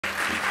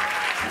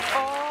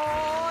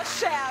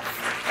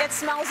Chef. It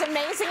smells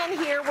amazing in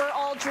here. We're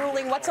all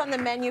drooling. What's on the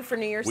menu for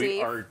New Year's Eve?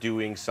 We are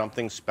doing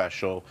something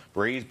special.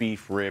 Braised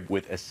beef rib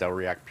with a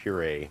celeriac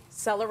puree.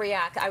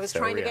 Celeriac. I was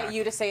trying to get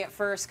you to say it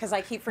first because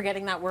I keep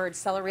forgetting that word,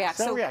 celeriac.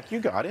 Celeriac,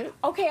 you got it.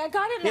 Okay, I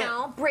got it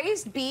now.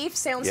 Braised beef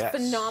sounds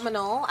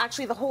phenomenal.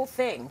 Actually, the whole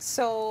thing.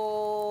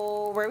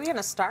 So where are we going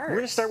to start? We're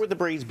going to start with the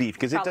braised beef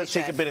because it does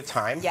take a bit of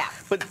time. Yeah.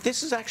 But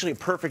this is actually a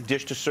perfect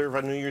dish to serve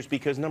on New Year's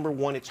because, number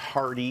one, it's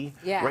hearty,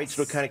 right?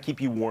 So it'll kind of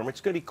keep you warm. It's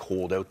going to be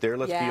cold out there,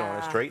 let's be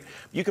honest, right?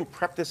 You can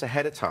prep this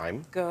ahead of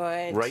time.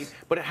 Good. Right?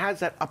 But it has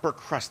that upper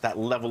crust, that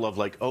level of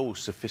like, oh,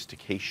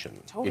 sophistication,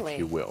 if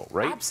you will,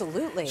 right?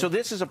 Absolutely. So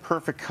this is a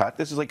perfect cut.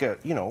 This is like a,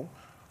 you know,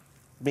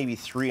 maybe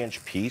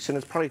 3-inch piece, and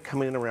it's probably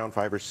coming in around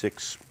 5 or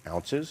 6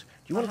 ounces. Do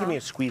you want to give me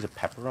a squeeze of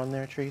pepper on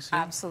there, Tracy?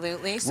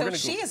 Absolutely. So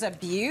she is a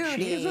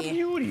beauty. She is a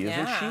beauty,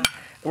 isn't she? And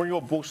we're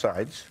going to go both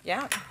sides.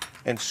 Yeah.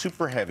 And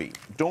super heavy.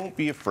 Don't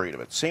be afraid of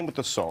it. Same with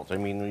the salt. I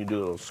mean, when you do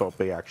little Salt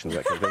Bay actions,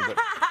 that kind of thing.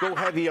 But go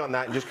heavy on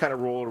that and just kind of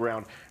roll it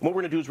around. And what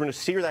we're going to do is we're going to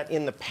sear that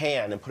in the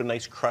pan and put a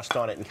nice crust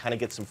on it and kind of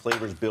get some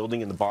flavors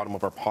building in the bottom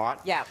of our pot.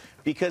 Yeah.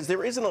 Because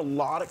there isn't a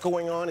lot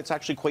going on. It's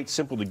actually quite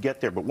simple to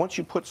get there. But once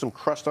you put some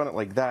crust on it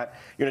like that,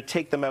 you're going to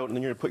take them out and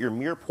then you're going to put your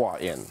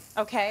mirepoix in.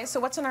 Okay, so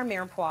what's in our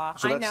mirepoix?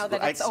 So I know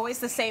that it's always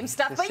the same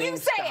stuff, but you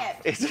say it.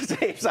 It's the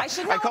same stuff. I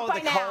should know I call it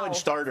the by college now.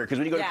 starter because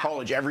when you go to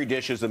college, every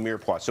dish is a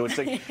mirepoix. So it's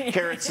like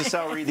carrots, the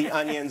celery, the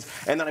onions,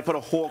 and then I put a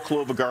whole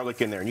clove of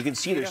garlic in there. And you can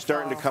see there's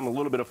starting to come a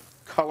little bit of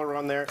color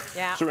on there.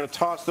 Yeah. So we're going to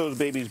toss those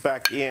babies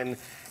back in.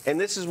 And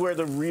this is where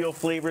the real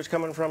flavor is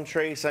coming from,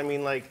 Trace. I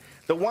mean, like,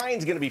 the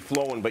wine's going to be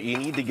flowing, but you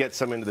need to get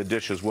some into the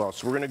dish as well.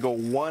 So we're going to go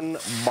 1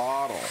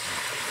 bottle.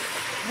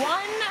 1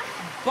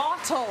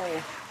 bottle,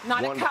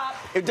 not a cup,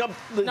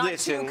 not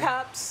 2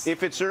 cups.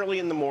 If it's early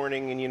in the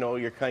morning and you know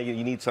you're kind of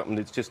you need something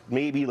that's just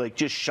maybe like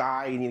just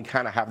shy and you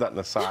kind of have that on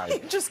the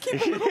side. Just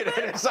keep a little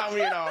bit. Some,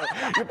 you know,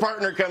 your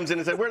partner comes in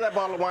and says, "Where'd that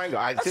bottle of wine go?"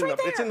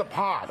 It's in the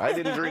pot. I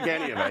didn't drink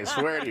any of it. I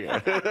swear to you,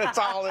 it's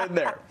all in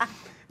there.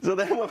 So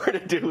then what we're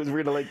going to do is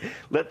we're going to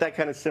let that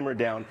kind of simmer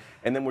down,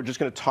 and then we're just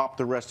going to top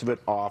the rest of it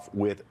off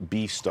with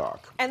beef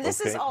stock. And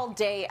this is all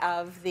day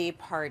of the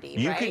party, right?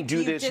 You can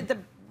do this.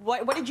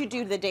 What did you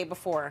do the day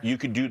before? You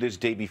could do this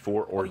day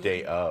before or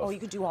day of. Oh, you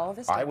could do all of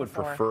this day I would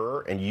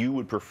prefer, and you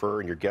would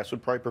prefer, and your guests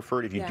would probably prefer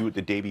it if you do it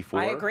the day before.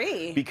 I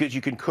agree. Because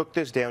you can cook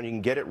this down, you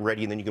can get it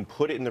ready, and then you can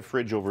put it in the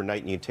fridge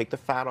overnight, and you can take the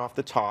fat off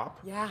the top.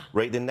 Yeah.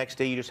 Right? The next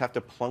day, you just have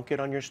to plunk it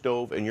on your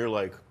stove, and you're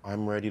like,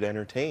 I'm ready to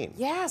entertain.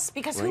 Yes,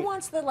 because who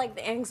wants the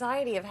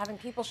anxiety of having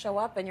people show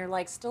up, and you're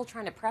like still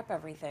trying to prep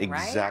everything,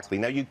 right? Exactly.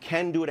 Now, you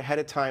can do it ahead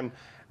of time,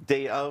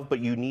 day of,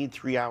 but you need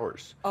 3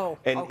 hours. Oh,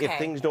 and if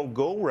things don't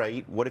go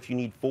right, what if you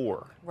need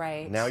 4?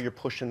 Right. Now you're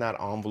pushing that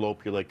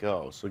envelope. You're like,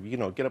 oh, so you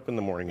know, get up in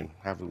the morning and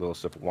have a little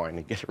sip of wine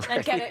and get it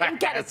ready. And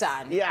get it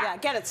done. Yeah,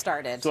 get it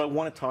started. So I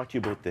want to talk to you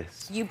about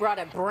this. You brought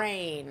a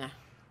brain.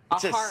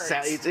 It's a heart.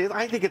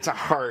 I think it's a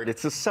heart.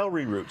 It's a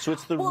celery root. So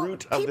it's the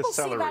root of the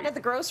celery. People see that at the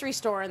grocery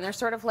store and they're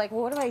sort of like,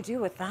 well, what do I do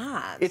with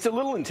that? It's a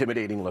little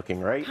intimidating looking,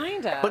 right?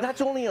 Kind of. But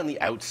that's only on the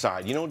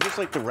outside. You know, just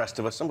like the rest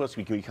of us. Some of us,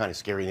 we can be kind of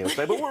scary on the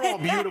outside, but we're all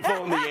beautiful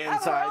on the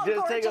inside.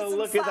 Just take a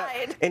look at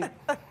that. And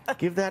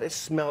give that a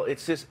smell.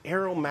 It's this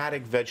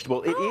aromatic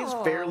vegetable. It is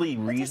fairly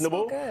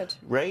reasonable,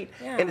 right?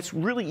 Yeah. And it's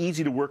really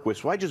easy to work with.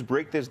 So I just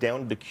break this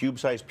down into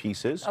cube-sized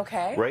pieces.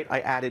 Okay. Right?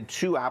 I added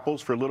 2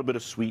 apples for a little bit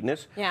of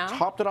sweetness. Yeah.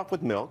 Topped it off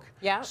with milk.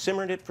 Yeah.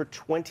 Simmered it for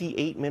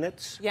 28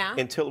 minutes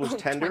until it was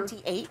tender.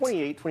 28?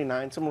 28,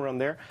 29, somewhere around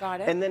there. Got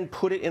it. And then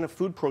put it in a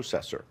food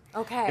processor.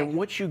 Okay. And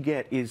what you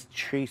get is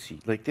Tracy.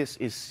 Like, this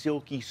is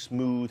silky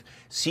smooth,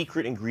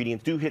 secret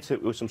ingredients. Do hit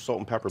it with some salt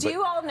and pepper. Do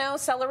you all know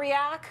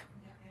celeriac?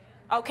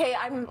 Okay,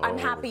 I'm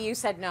happy you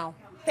said no.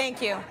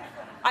 Thank you.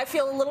 I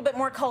feel a little bit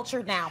more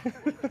cultured now.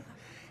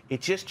 It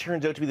just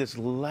turns out to be this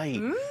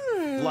light,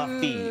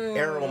 fluffy,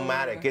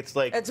 aromatic. It's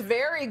like... It's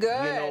very good.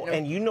 You know,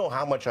 and you know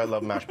how much I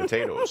love mashed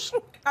potatoes.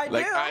 I do.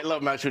 I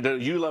love mashed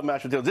potatoes. You love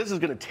mashed potatoes. This is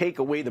going to take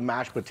away the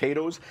mashed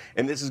potatoes,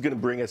 and this is going to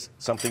bring us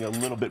something a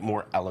little bit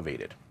more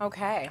elevated.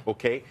 Okay.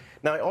 Okay?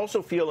 Now, I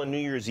also feel on New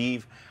Year's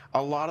Eve,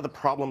 a lot of the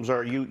problems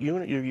are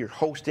you're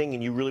hosting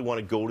and you really want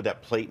to go to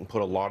that plate and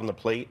put a lot on the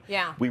plate.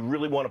 Yeah. We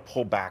really want to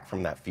pull back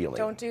from that feeling.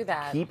 Don't do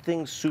that. Keep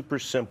things super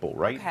simple,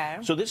 right? Okay.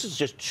 So this is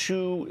just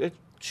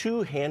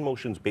two hand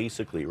motions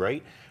basically,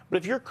 right? But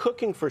if you're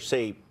cooking for,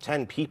 say,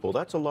 10 people,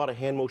 that's a lot of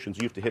hand motions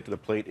you have to hit to the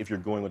plate if you're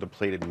going with a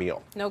plated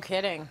meal. No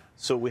kidding.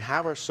 So we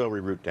have our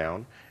celery root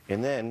down,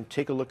 and then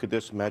take a look at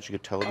this magic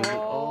of television.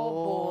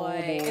 Oh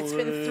boy. It's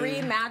been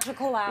 3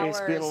 magical hours.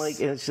 It's been like,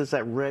 and it's just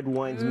that red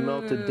wine's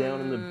melted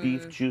down in the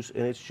beef juice,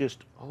 and it's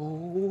just,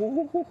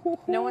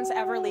 No one's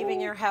ever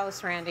leaving your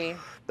house, Randy.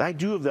 I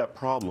do have that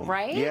problem.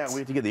 Right? Yeah, we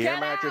have to get the air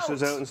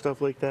mattresses out and stuff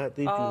like that.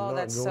 They do not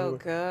that's go so over.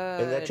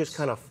 good. And that just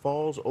kind of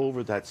falls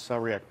over that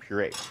celeriac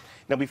puree.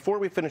 Now, before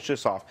we finish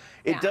this off,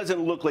 it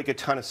doesn't look like a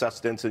ton of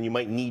sustenance, and you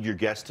might need your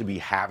guests to be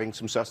having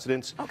some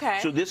sustenance. Okay.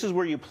 So this is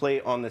where you play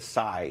on the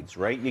sides,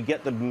 right? You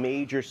get the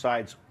major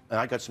sides And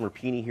I got some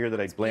rapini here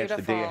that I blanched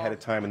the day ahead of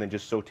time and then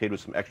just sauteed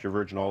with some extra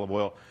virgin olive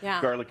oil,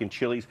 garlic and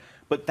chilies.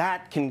 But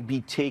that can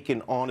be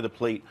taken onto the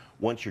plate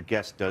once your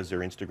guest does their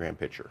Instagram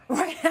picture.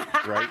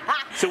 Right.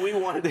 So we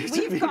wanted this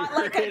to be We've got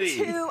like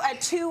ready. a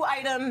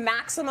two-item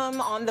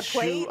maximum on the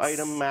plate.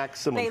 Two-item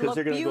maximum. They look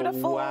they're going to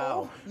go,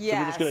 wow. Yes. So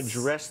we're just going to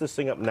dress this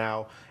thing up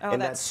now. And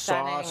that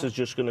sauce is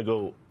just going to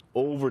go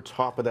over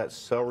top of that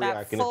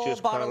celeriac. And it's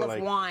just bottle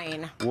of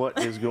wine. What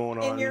is going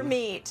on? In your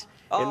meat.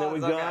 And then we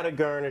gotta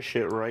garnish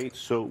it, right?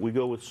 So we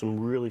go with some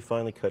really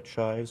finely cut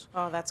chives.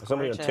 Oh, that's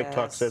Somebody gorgeous. on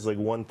TikTok says like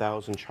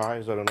 1,000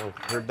 chives. I don't know.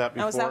 Heard that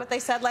before? Oh, is that what they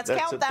said? Let's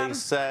count them. That's what they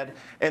said.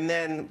 And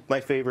then my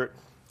favorite.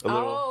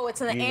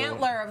 It's an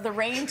antler of the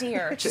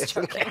reindeer. Just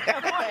joking.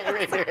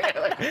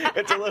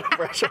 It's a little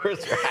fresh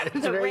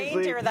horseradish. The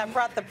reindeer that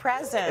brought the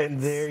presents.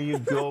 And there you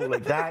go.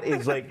 That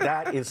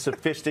is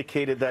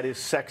sophisticated. That is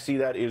sexy.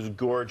 That is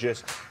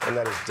gorgeous. And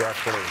that is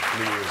definitely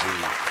New Year's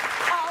Eve.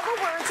 All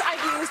the words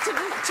I used to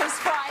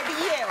describe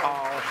you.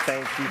 Oh,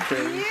 thank you,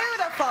 Tracy.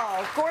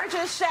 Beautiful.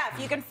 Gorgeous chef.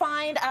 You can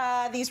find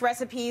these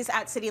recipes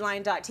at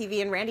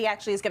cityline.tv. And Randy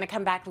actually is going to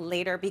come back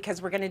later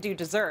because we're going to do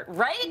dessert,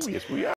 right? Yes, we are.